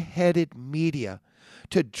dead-headed media,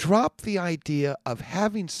 to drop the idea of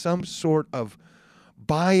having some sort of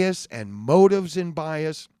bias and motives in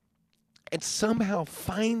bias and somehow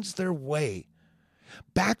finds their way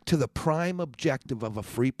back to the prime objective of a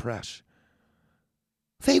free press.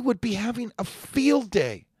 They would be having a field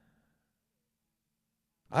day.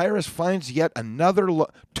 IRS finds yet another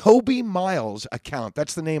Toby Miles account.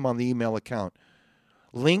 That's the name on the email account.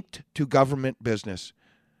 Linked to government business.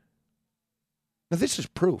 Now, this is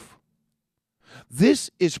proof. This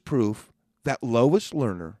is proof that Lois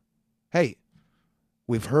Lerner, hey,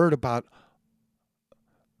 we've heard about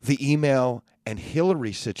the email and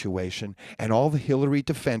Hillary situation and all the Hillary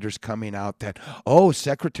defenders coming out that,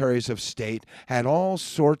 secretaries of state had all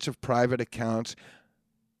sorts of private accounts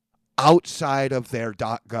outside of their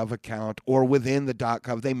 .gov account or within the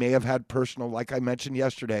 .gov. They may have had personal, like I mentioned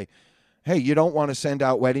yesterday. Hey, you don't want to send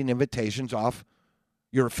out wedding invitations off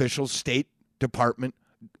your official State Department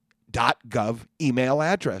 .gov email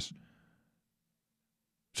address.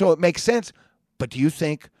 So it makes sense. But do you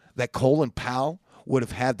think that Colin Powell would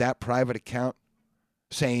have had that private account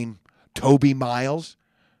saying Toby Miles?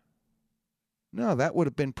 No, that would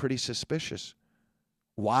have been pretty suspicious.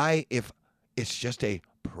 Why, if it's just a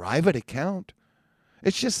private account?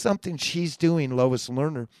 It's just something she's doing, Lois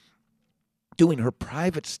Lerner, doing her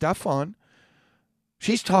private stuff on.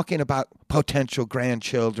 She's talking about potential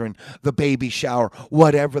grandchildren, the baby shower,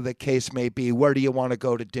 whatever the case may be. Where do you want to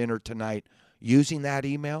go to dinner tonight? Using that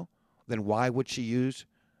email? Then why would she use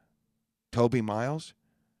Toby Miles?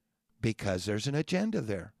 Because there's an agenda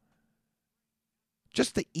there.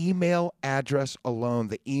 Just the email address alone,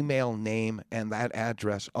 the email name and that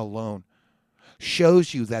address alone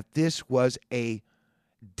shows you that this was a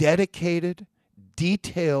dedicated,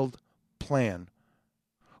 detailed plan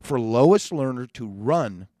for Lois Lerner to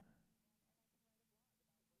run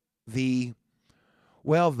the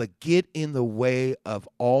get in the way of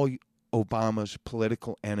all Obama's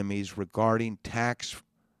political enemies regarding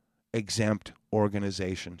tax-exempt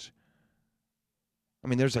organizations. I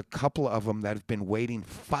mean, there's a couple of them that have been waiting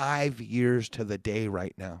 5 years to the day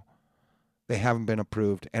right now. They haven't been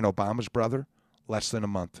approved. And Obama's brother, less than a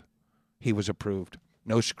month. He was approved.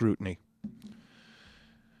 No scrutiny.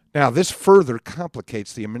 Now, this further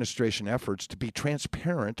complicates the administration efforts to be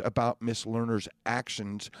transparent about Ms. Lerner's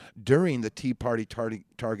actions during the Tea Party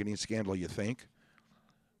targeting scandal, you think?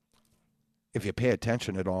 If you pay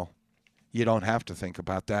attention at all, you don't have to think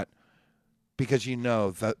about that, because you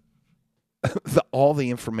know that all the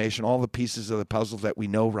information, all the pieces of the puzzle that we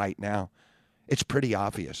know right now, it's pretty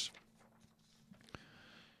obvious.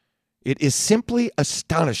 It is simply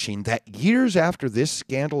astonishing that years after this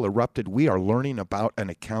scandal erupted, we are learning about an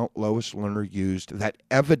account Lois Lerner used that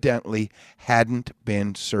evidently hadn't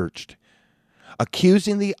been searched,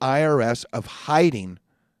 accusing the IRS of hiding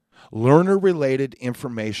Lerner-related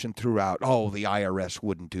information throughout. Oh, the IRS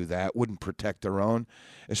wouldn't do that, wouldn't protect their own,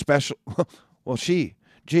 especially, well, she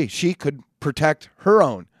could protect her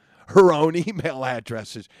own email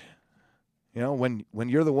addresses. You know, when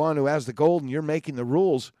you're the one who has the gold and you're making the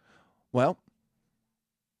rules, well,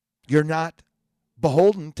 you're not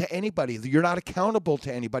beholden to anybody. You're not accountable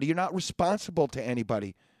to anybody. You're not responsible to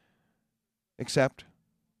anybody except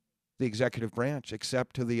the executive branch,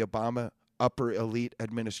 except to the Obama upper elite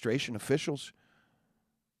administration officials.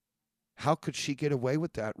 How could she get away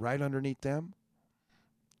with that right underneath them?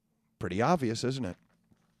 Pretty obvious, isn't it?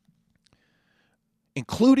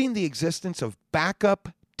 Including the existence of backup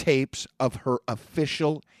tapes of her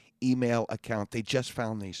official email account. They just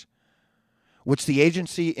found these, which the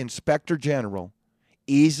agency inspector general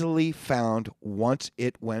easily found once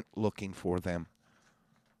it went looking for them.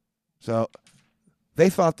 So they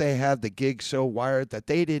thought they had the gig so wired that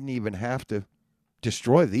they didn't even have to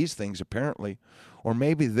destroy these things, apparently. Or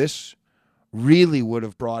maybe this really would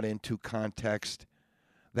have brought into context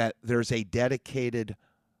that there's a dedicated,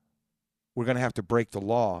 we're going to have to break the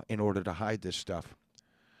law in order to hide this stuff.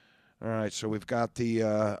 All right, so we've got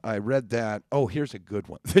the, I read that. Oh, here's a good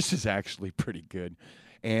one. This is actually pretty good.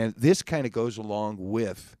 And this kind of goes along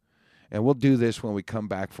with, and we'll do this when we come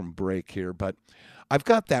back from break here, but I've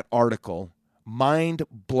got that article,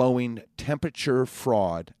 Mind-Blowing Temperature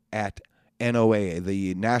Fraud at NOAA,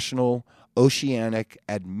 the National Oceanic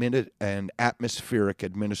and Atmospheric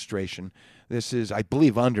Administration. This is, I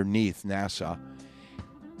believe, underneath NASA.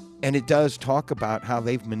 And it does talk about how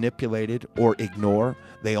they've manipulated or ignore.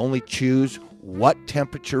 They only choose what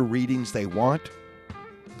temperature readings they want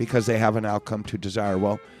because they have an outcome to desire.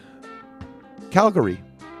 Well, Calgary,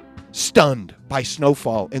 stunned by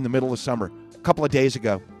snowfall in the middle of summer. A couple of days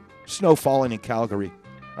ago, snow falling in Calgary.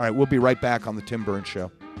 All right, we'll be right back on the Tim Burns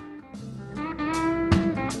Show.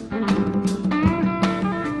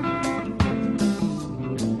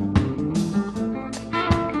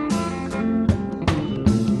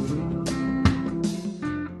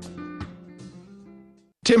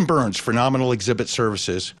 Tim Burns, Phenomenal Exhibit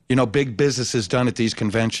Services. You know, big business is done at these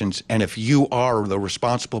conventions, and if you are the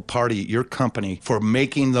responsible party, your company, for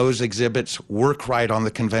making those exhibits work right on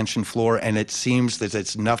the convention floor, and it seems that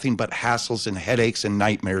it's nothing but hassles and headaches and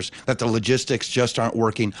nightmares, that the logistics just aren't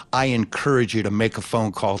working, I encourage you to make a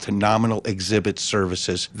phone call to Nominal Exhibit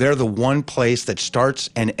Services. They're the one place that starts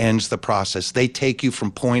and ends the process. They take you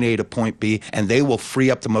from point A to point B, and they will free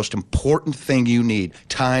up the most important thing you need,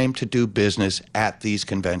 time to do business at these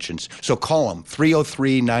conventions. So call them,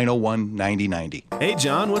 303-901-9090. Hey,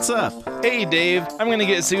 John, what's up? Hey, Dave. I'm going to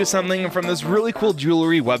get Sue something from this really cool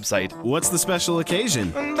jewelry website. What's the special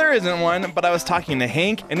occasion? There isn't one, but I was talking to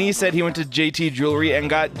Hank, and he said he went to JT Jewelry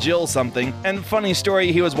and got Jill something. And funny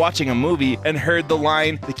story, he was watching a movie and heard the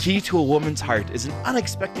line, "The key to a woman's heart is an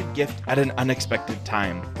unexpected gift at an unexpected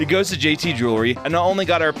time." He goes to JT Jewelry and not only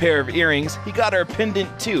got her a pair of earrings, he got her a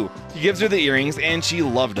pendant too. He gives her the earrings, and she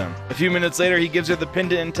loved them. A few minutes later, he gives her the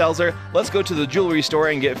pendant and tells her, "Let's go to the jewelry store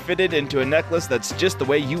and get fitted into a necklace that's just the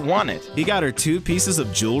way you want it." He got her 2 pieces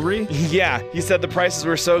of jewelry? Yeah, he said the prices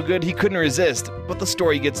were so good he couldn't resist, but the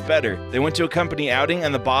story gets better. They went to a company outing,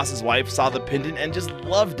 and the boss's wife saw the pendant and just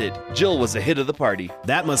loved it. Jill was the hit of the party.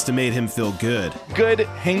 That must have made him feel good. Good?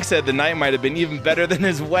 Hank said the night might have been even better than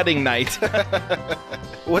his wedding night.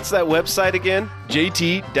 What's that website again?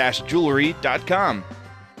 jt-jewelry.com.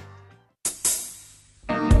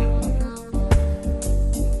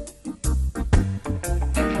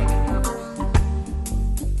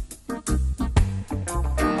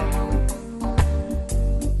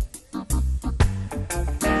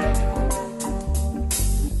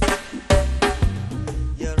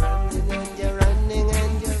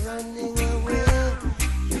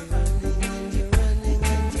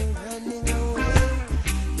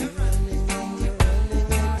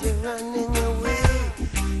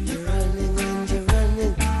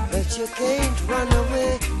 but you can't run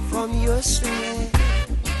away from your swing.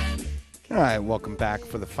 All right, welcome back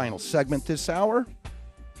for the final segment this hour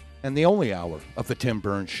and the only hour of the Tim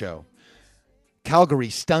Burns Show. Calgary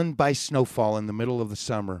stunned by snowfall in the middle of the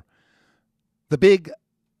summer. The big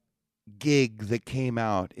gig that came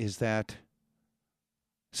out is that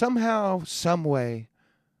somehow, some way,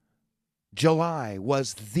 July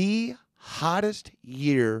was the hottest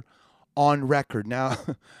year on record. Now,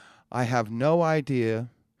 I have no idea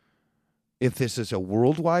if this is a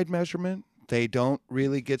worldwide measurement. They don't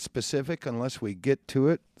really get specific unless we get to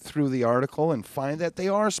it through the article and find that they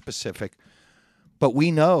are specific. But we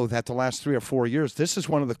know that the last 3 or 4 years, this is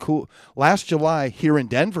one of the last July here in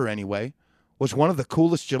Denver anyway, was one of the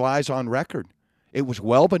coolest Julys on record. It was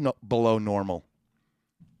well below normal.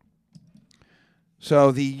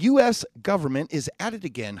 So the U.S. government is at it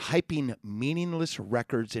again, hyping meaningless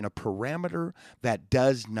records in a parameter that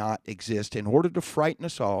does not exist in order to frighten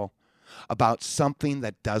us all about something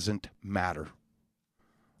that doesn't matter.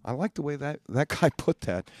 I like the way that guy put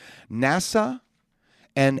that. NASA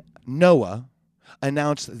and NOAA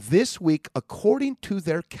announced this week, according to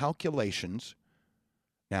their calculations,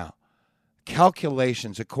 now,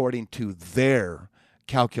 calculations according to their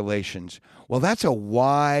calculations, well, that's a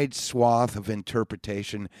wide swath of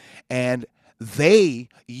interpretation, and they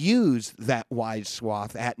use that wide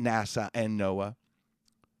swath at NASA and NOAA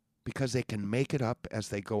because they can make it up as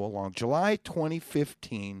they go along. July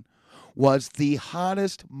 2015 was the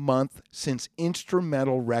hottest month since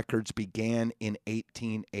instrumental records began in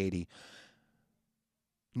 1880.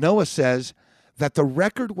 NOAA says that the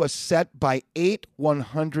record was set by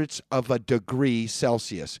 8/100ths of a degree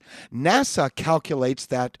Celsius. NASA calculates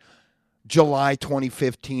that July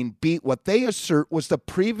 2015 beat what they assert was the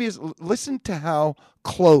previous. Listen to how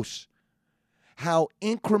close, how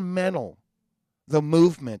incremental the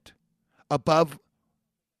movement above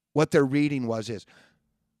what their reading is.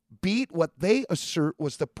 Beat what they assert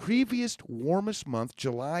was the previous warmest month,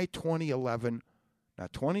 July 2011. Now,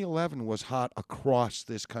 2011 was hot across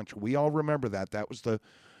this country. We all remember that. That was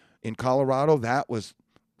in Colorado, the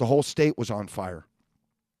whole state was on fire.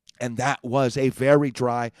 And that was a very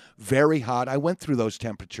dry, very hot. I went through those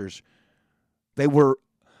temperatures. I don't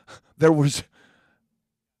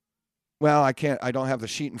have the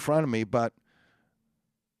sheet in front of me, but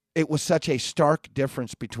it was such a stark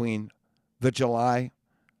difference between the July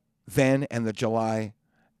then and the July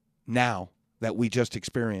now that we just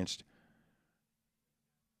experienced.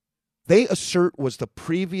 They assert was the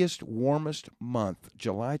previous warmest month,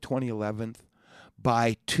 July 2011,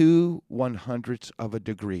 by 2/100ths of a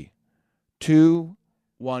degree.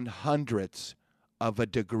 2/100ths of a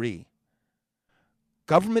degree.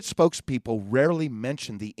 Government spokespeople rarely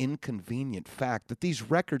mention the inconvenient fact that these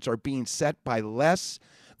records are being set by less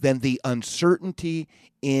than the uncertainty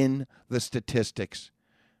in the statistics.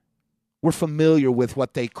 We're familiar with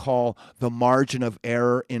what they call the margin of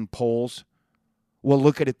error in polls. Well,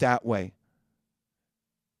 look at it that way.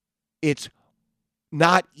 It's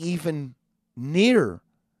not even near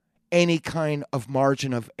any kind of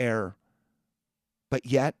margin of error. But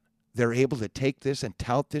yet, they're able to take this and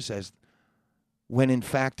tout this as when in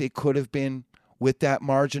fact it could have been, with that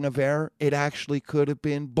margin of error, it actually could have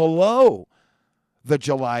been below the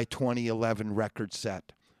July 2011 record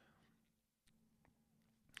set.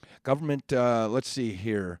 Government, let's see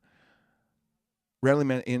here.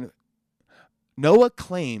 NOAA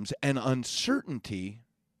claims an uncertainty,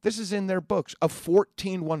 this is in their books, of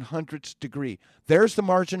 14/100ths degree. There's the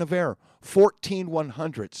margin of error,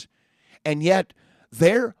 14/100ths. And yet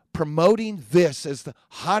they're promoting this as the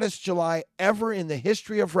hottest July ever in the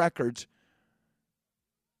history of records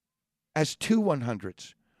as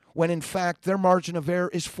 2/100ths, when in fact their margin of error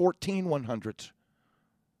is 14/100ths.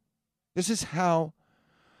 This is how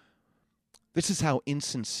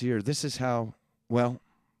insincere, this is how,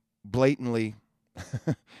 blatantly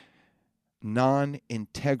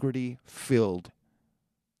non-integrity filled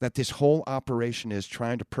that this whole operation is,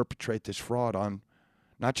 trying to perpetrate this fraud on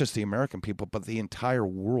not just the American people, but the entire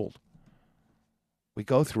world. We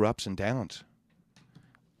go through ups and downs.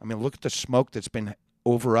 I mean, look at the smoke that's been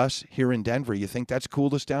over us here in Denver. You think that's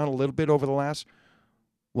cooled us down a little bit over the last?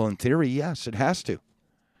 Well, in theory, yes, it has to.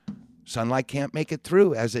 Sunlight can't make it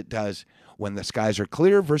through as it does when the skies are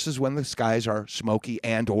clear versus when the skies are smoky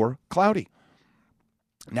and or cloudy.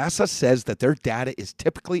 NASA says that their data is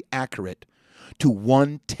typically accurate to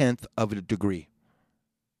 1/10 of a degree.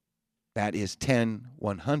 That is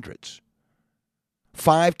 10/100ths.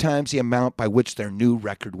 5 times the amount by which their new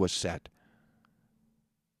record was set.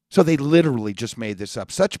 So they literally just made this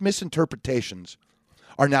up. Such misinterpretations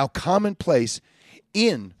are now commonplace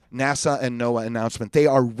in NASA and NOAA announcement. They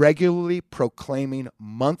are regularly proclaiming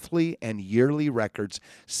monthly and yearly records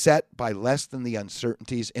set by less than the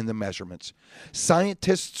uncertainties in the measurements.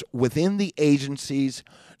 Scientists within the agencies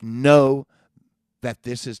know that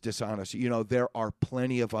this is dishonest. You know, there are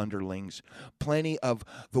plenty of underlings, plenty of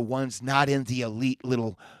the ones not in the elite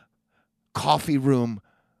little coffee room,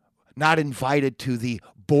 not invited to the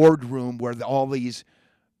boardroom where all these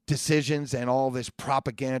decisions and all this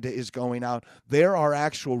propaganda is going out. There are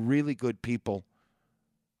actual really good people.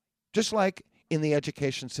 Just like in the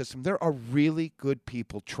education system, there are really good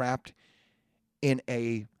people trapped in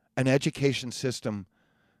an education system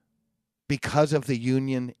because of the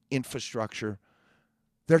union infrastructure.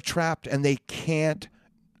 They're trapped and they can't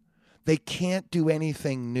do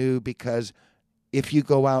anything new because if you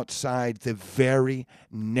go outside the very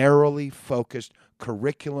narrowly focused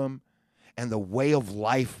curriculum and the way of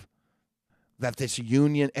life that this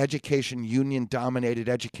union-dominated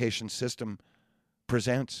education system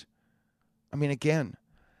presents. I mean, again,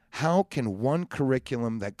 how can one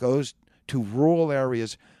curriculum that goes to rural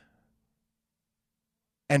areas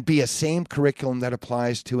and be a same curriculum that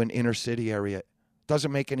applies to an inner city area?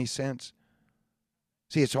 Doesn't make any sense.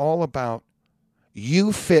 See, it's all about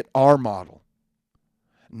you fit our model,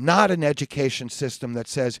 not an education system that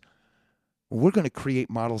says, we're going to create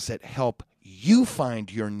models that help you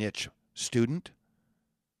find your niche student.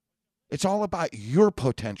 It's all about your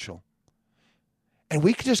potential. And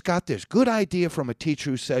we just got this good idea from a teacher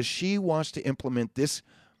who says she wants to implement this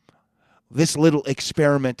little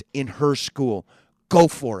experiment in her school. Go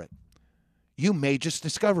for it. You may just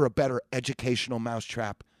discover a better educational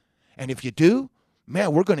mousetrap. And if you do,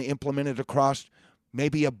 man, we're going to implement it across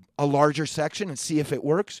maybe a larger section and see if it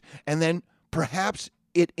works. And then perhaps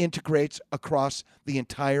it integrates across the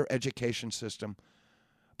entire education system.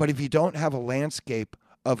 But if you don't have a landscape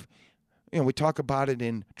of, we talk about it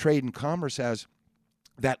in trade and commerce as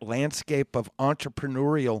that landscape of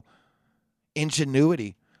entrepreneurial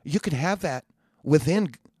ingenuity. You can have that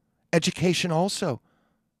within education also.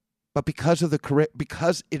 But because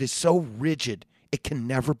it is so rigid, it can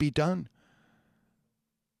never be done.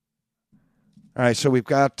 All right, so we've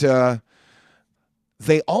got...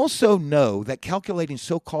 They also know that calculating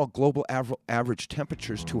so-called global average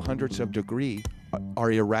temperatures to hundredths of a degree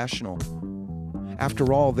are irrational.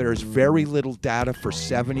 After all, there is very little data for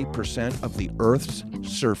 70% of the Earth's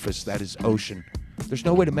surface that is ocean. There's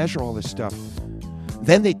no way to measure all this stuff.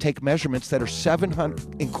 Then they take measurements that are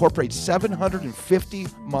incorporate 750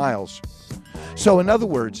 miles. So in other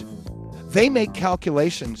words, they make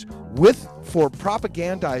calculations for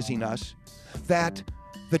propagandizing us that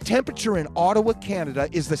the temperature in Ottawa, Canada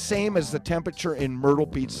is the same as the temperature in Myrtle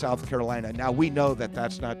Beach, South Carolina. Now, we know that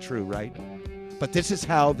that's not true, right? But this is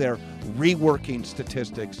how they're reworking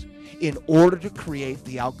statistics in order to create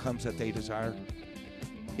the outcomes that they desire.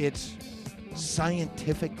 It's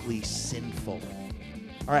scientifically sinful.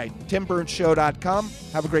 All right, TimBurnsShow.com.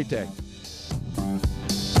 Have a great day.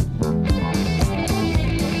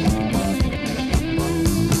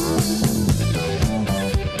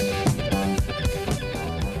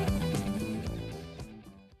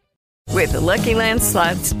 With the Lucky Land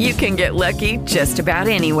Slots, you can get lucky just about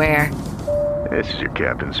anywhere. This is your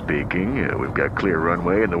captain speaking. We've got clear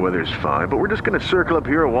runway and the weather's fine, but we're just going to circle up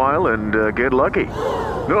here a while and get lucky.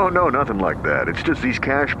 No, nothing like that. It's just these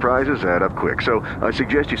cash prizes add up quick. So I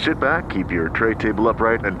suggest you sit back, keep your tray table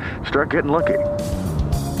upright, and start getting lucky.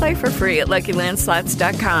 Play for free at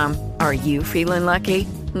LuckyLandSlots.com. Are you feeling lucky?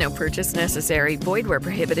 No purchase necessary. Void where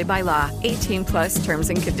prohibited by law. 18+ terms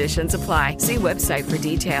and conditions apply. See website for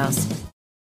details.